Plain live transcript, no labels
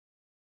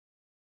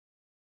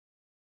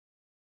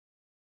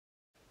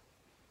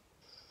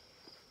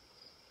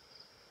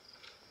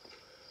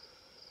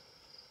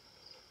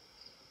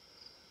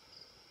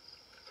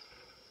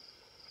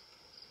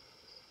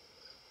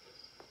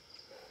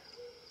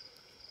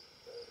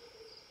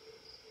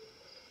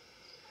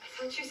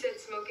thought you said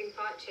smoking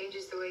pot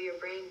changes the way your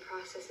brain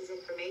processes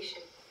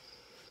information.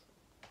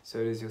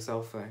 So does your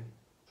cell phone.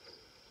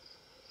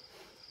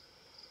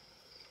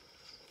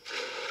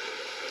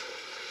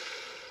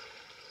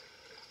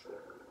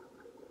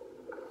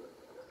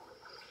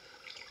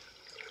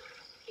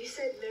 You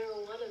said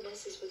marijuana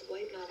messes with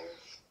white matter.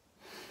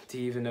 Do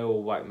you even know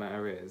what white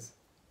matter is?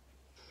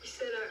 You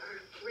said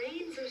our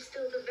brains are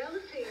still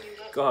developing.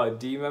 God,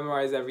 do you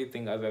memorize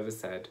everything I've ever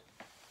said?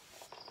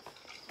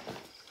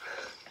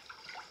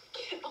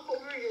 Get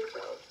over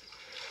yourself.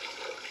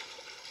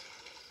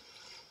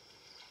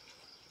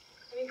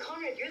 I mean,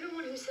 Conrad, you're the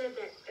one who said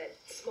that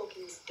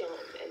smoking's dumb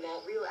and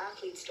that real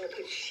athletes don't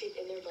put shit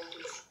in their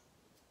bodies.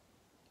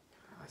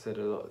 I said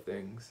a lot of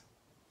things.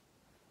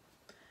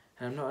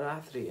 And I'm not an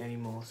athlete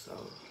anymore, so...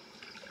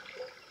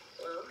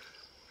 Well,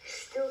 I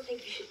still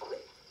think you should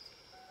quit.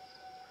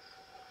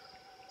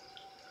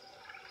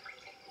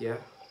 Yeah?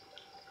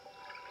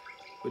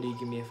 What do you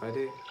give me if I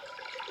do?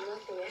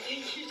 Nothing. I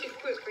think you should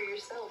quit for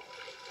yourself.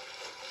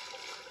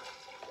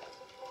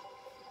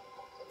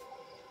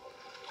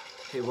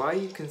 Hey, why are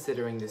you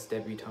considering this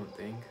debutante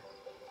thing?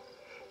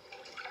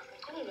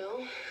 I don't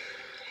know.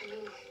 I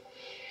mean,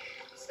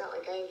 it's not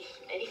like I have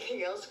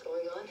anything else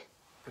going on.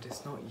 But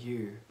it's not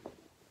you.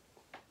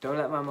 Don't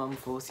let my mum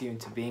force you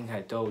into being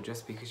her doll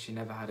just because she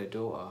never had a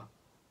daughter.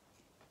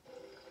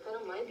 I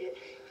don't mind it.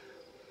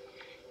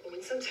 I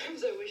mean,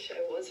 sometimes I wish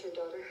I was her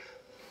daughter.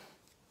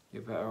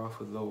 You're better off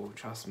with Laurel,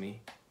 trust me.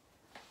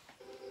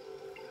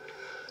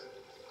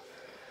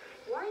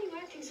 Why are you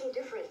acting so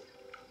different?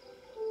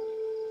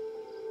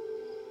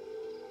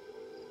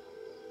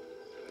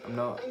 I'm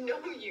not. I know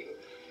you.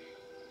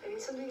 I mean,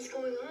 something's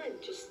going on.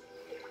 Just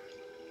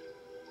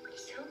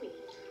tell me.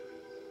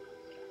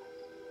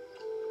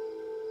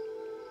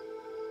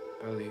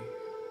 Belly.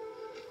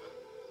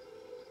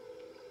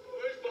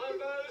 Where's my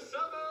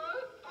summer?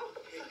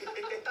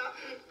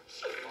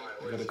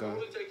 I gotta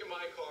go.